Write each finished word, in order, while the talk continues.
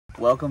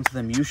Welcome to the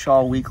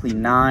Mewshaw Weekly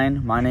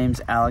 9. My name's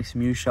Alex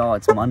Mewshaw.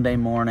 It's Monday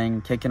morning,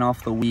 kicking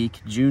off the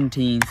week,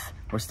 Juneteenth.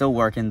 We're still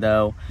working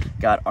though.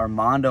 Got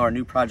Armando, our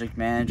new project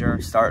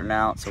manager, starting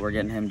out, so we're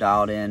getting him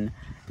dialed in.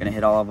 Gonna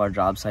hit all of our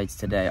job sites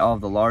today, all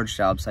of the large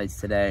job sites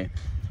today.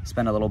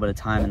 Spend a little bit of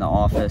time in the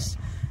office.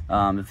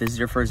 If this is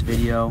your first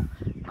video,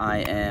 I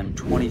am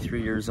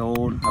 23 years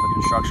old. I have a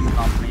construction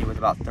company with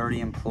about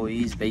 30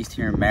 employees based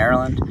here in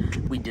Maryland.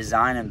 We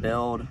design and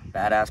build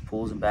badass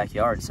pools and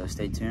backyards, so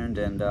stay tuned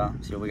and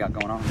see what we got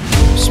going on.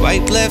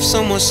 Swipe left,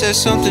 someone said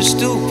something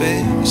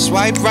stupid.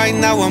 Swipe right,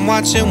 now I'm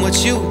watching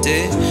what you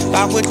did.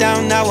 Power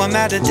down, now I'm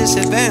at a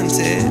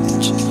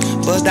disadvantage,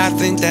 but I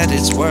think that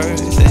it's worth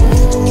it.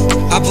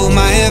 I put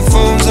my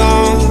headphones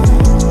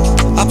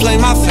on, I play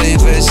my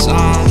favorite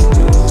song,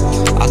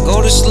 I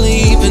go to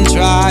sleep and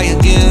try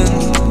again.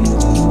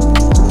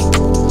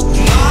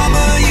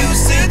 Mama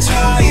used to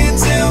try and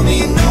tell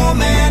me no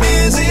man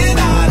is an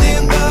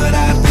island, but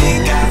I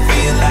think I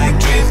feel like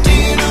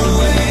drifting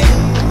away.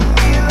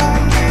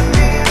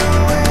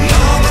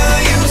 Mama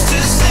used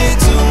to say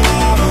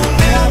tomorrow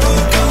never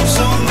comes,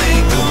 so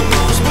make the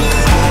most,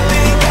 but I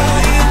think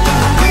I am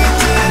done with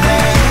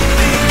today.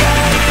 Think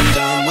I am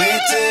done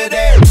with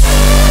today.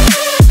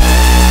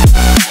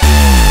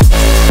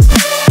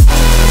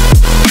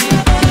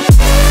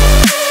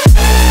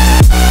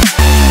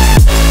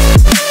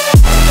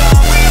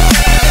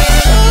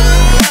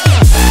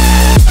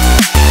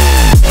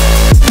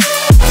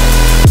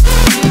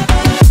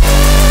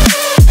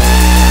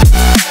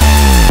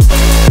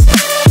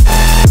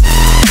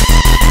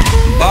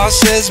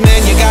 Says,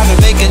 man, you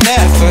gotta make an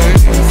effort.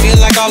 Feel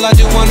like all I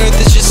do on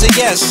earth is just say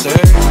yes, sir.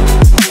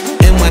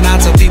 And when I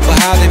tell people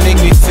how they make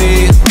me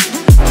feel,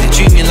 they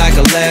treat me like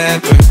a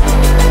leper.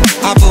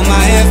 I put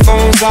my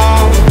headphones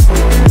on,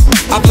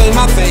 I play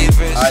my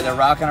favorites. All right, they're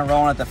rocking and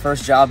rolling at the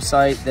first job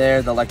site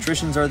there. The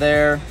electricians are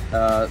there.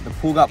 The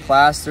pool got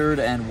plastered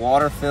and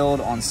water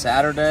filled on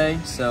Saturday,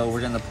 so we're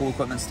getting the pool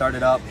equipment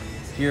started up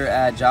here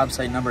at job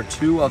site number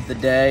 2 of the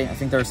day. I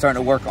think they're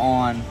starting to work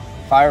on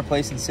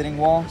fireplace and sitting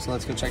wall, so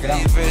let's go check it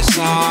out.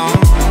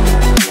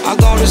 I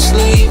go to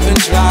sleep and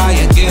try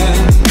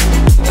again.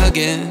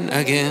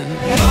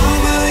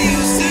 Mama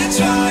used to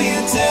try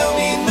and tell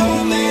me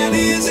no man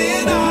is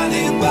an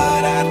island,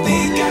 but I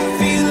think I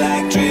feel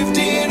like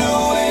drifting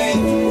away.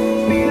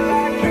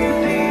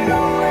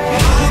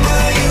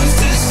 Mama used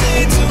to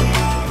say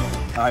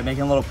tomorrow. All right,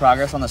 making a little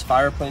progress on this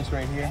fireplace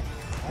right here.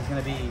 There's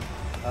gonna be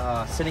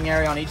a sitting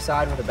area on each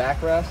side with a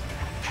backrest.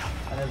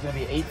 And there's gonna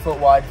be 8-foot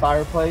wide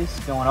fireplace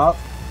going up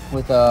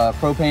with a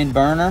propane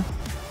burner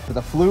with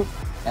a flute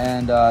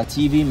and a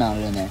TV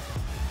mounted in there.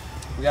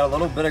 We got a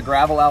little bit of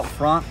gravel out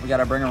front. We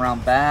gotta bring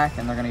around back,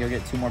 and they're gonna go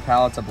get 2 more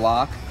pallets of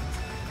block.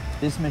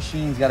 This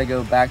machine's gotta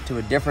go back to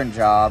a different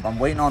job. I'm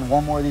waiting on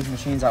 1 more of these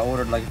machines I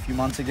ordered like a few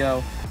months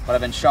ago, but I've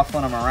been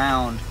shuffling them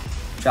around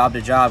job to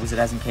job because it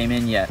hasn't came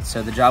in yet.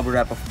 So the job we were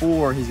at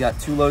before, he's got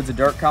 2 loads of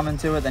dirt coming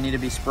to it that need to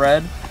be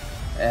spread.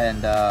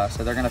 And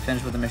so they're gonna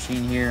finish with the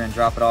machine here and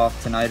drop it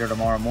off tonight or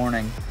tomorrow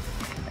morning.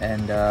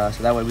 And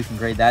so that way we can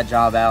grade that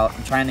job out.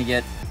 I'm trying to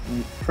get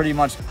pretty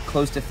much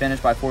close to finish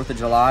by 4th of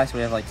July, so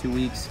we have like 2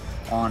 weeks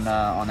on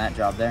that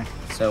job there.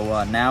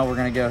 So now we're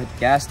gonna go hit the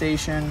gas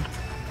station,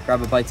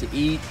 grab a bite to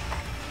eat.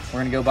 We're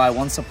gonna go by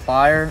 1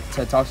 supplier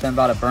to talk to them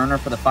about a burner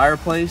for the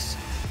fireplace,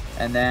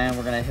 and then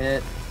we're gonna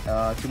hit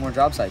 2 more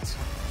job sites.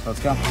 So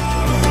let's go.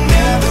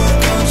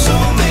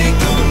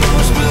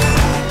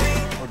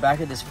 Back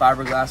at this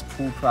fiberglass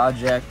pool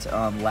project.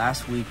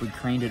 Last week we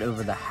craned it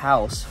over the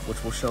house,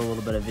 which we'll show a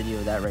little bit of video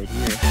of that right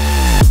here.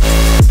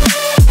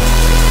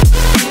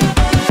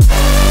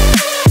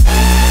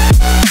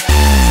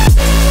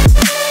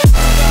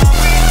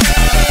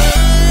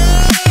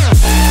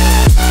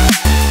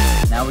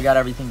 Now we got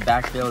everything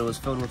backfilled. It was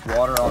filled with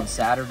water on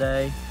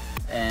Saturday,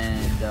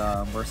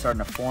 and we're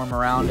starting to form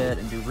around it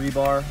and do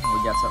rebar.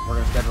 We're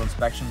gonna schedule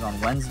inspections on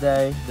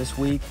Wednesday this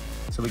week,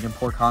 so we can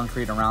pour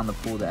concrete around the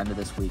pool at the end of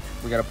this week.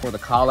 We got to pour the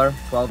collar,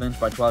 12-inch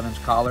by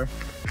 12-inch collar,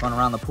 run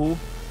around the pool,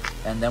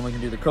 and then we can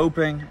do the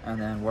coping and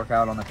then work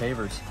out on the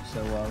pavers.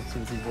 So let's see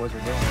what these boys are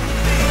doing.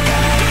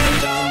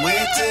 Done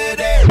with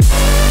today.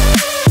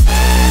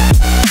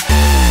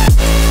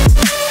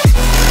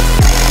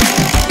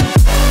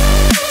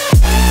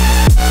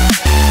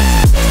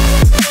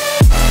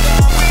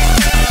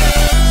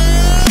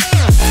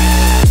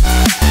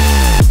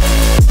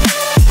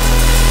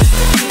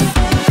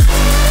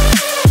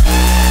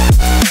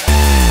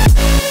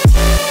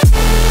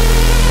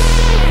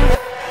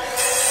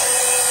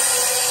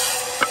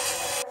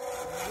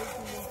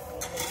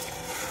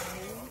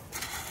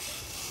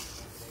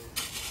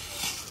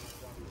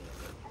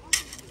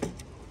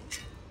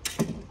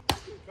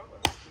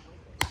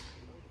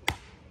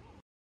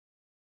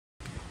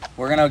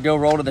 We're gonna go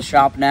roll to the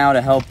shop now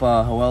to help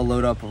Joel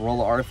load up a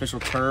roll of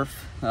artificial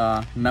turf.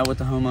 Met with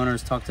the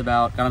homeowners,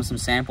 got them some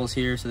samples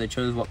here, so they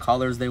chose what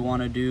colors they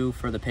want to do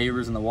for the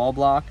pavers and the wall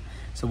block.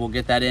 So we'll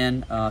get that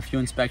in, a few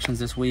inspections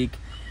this week.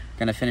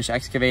 Gonna finish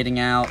excavating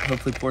out,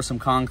 hopefully pour some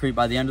concrete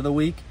by the end of the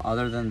week.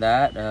 Other than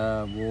that,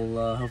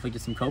 we'll hopefully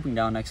get some coping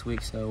down next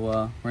week. So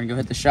we're gonna go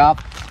hit the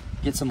shop,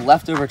 get some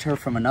leftover turf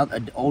from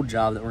an old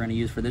job that we're gonna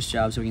use for this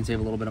job so we can save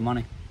a little bit of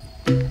money.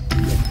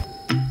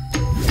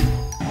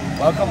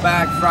 Welcome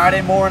back.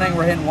 Friday morning,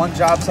 we're hitting one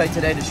job site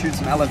today to shoot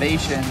some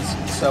elevations.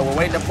 So we're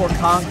waiting to pour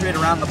concrete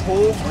around the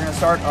pool. We're gonna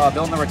start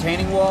building the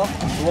retaining wall.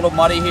 It's a little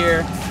muddy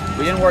here.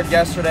 We didn't work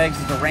yesterday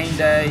because it's a rain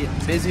day.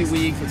 Busy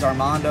week. It's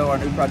Armando, our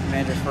new project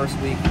manager's first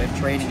week. We've been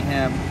training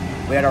him.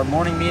 We had our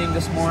morning meeting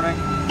this morning.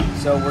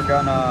 So we're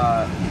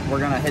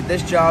gonna hit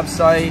this job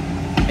site,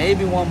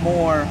 maybe one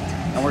more,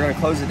 and we're gonna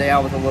close the day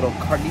out with a little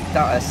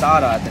carnita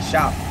asada at the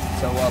shop.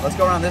 So let's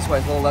go around this way.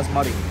 It's a little less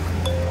muddy.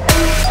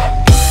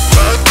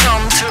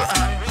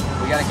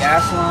 We got a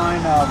gas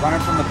line running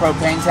from the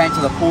propane tank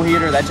to the pool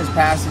heater. That just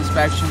passed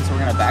inspection, so we're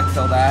gonna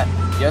backfill that.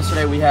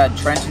 Yesterday we had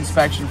trench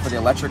inspection for the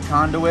electric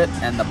conduit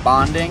and the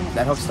bonding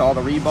that hooks to all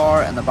the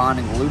rebar and the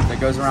bonding loop that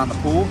goes around the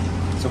pool,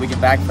 so we can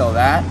backfill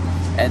that.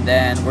 And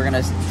then we're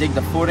gonna dig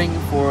the footing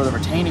for the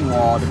retaining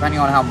wall. Depending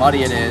on how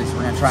muddy it is,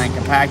 we're gonna try and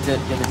compact it,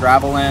 get the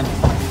gravel in,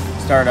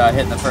 start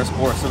hitting the first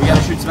course. So we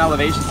gotta shoot some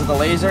elevations with the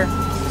laser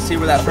to see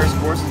where that first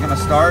course is gonna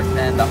start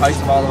and the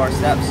heights of all of our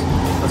steps.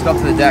 Let's go up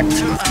to the deck.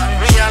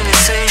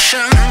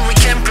 Realization, we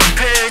can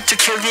prepare to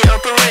kill the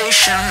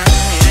operation.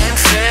 It ain't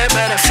fair,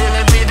 but I feel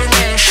like we're the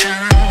nation.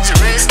 To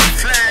raise the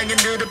flag and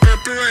do the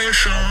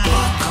preparation.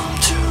 Welcome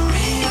to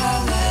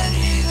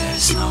reality,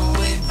 there's no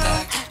way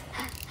back.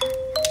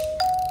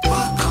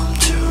 Welcome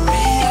to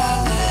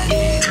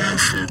reality. Can't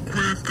fuck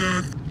with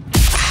that.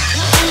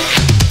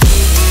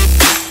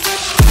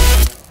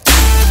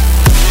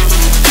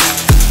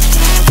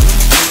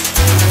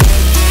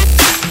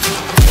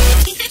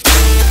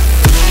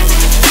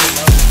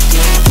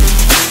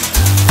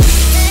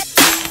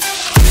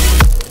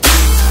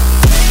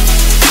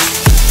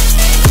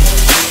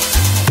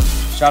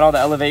 Shot all the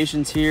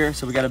elevations here,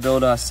 so we got to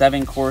build a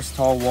 7-course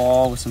tall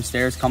wall with some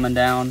stairs coming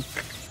down.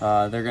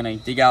 They're gonna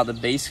dig out the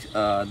base,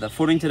 the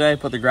footing today,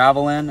 put the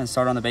gravel in, and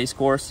start on the base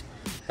course.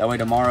 That way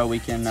tomorrow we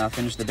can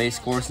finish the base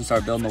course and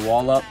start building the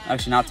wall up.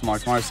 Actually, not tomorrow.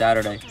 Tomorrow's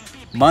Saturday.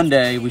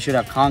 Monday we should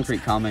have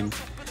concrete coming,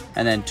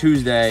 and then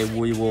Tuesday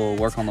we will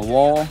work on the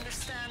wall.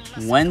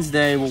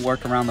 Wednesday we'll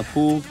work around the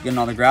pool, getting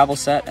all the gravel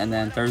set, and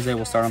then Thursday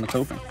we'll start on the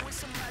coping.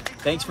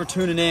 Thanks for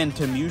tuning in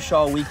to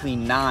Mewshaw Weekly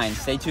 9.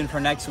 Stay tuned for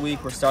next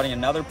week. We're starting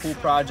another pool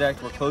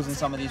project. We're closing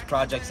some of these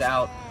projects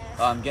out.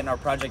 Getting our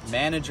project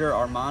manager,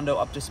 Armando,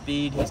 up to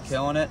speed. He's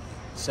killing it.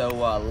 So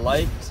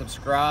like,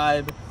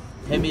 subscribe,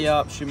 hit me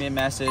up, shoot me a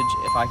message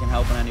if I can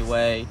help in any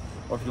way,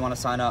 or if you want to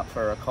sign up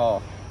for a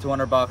call.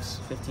 $200,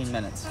 15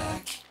 minutes.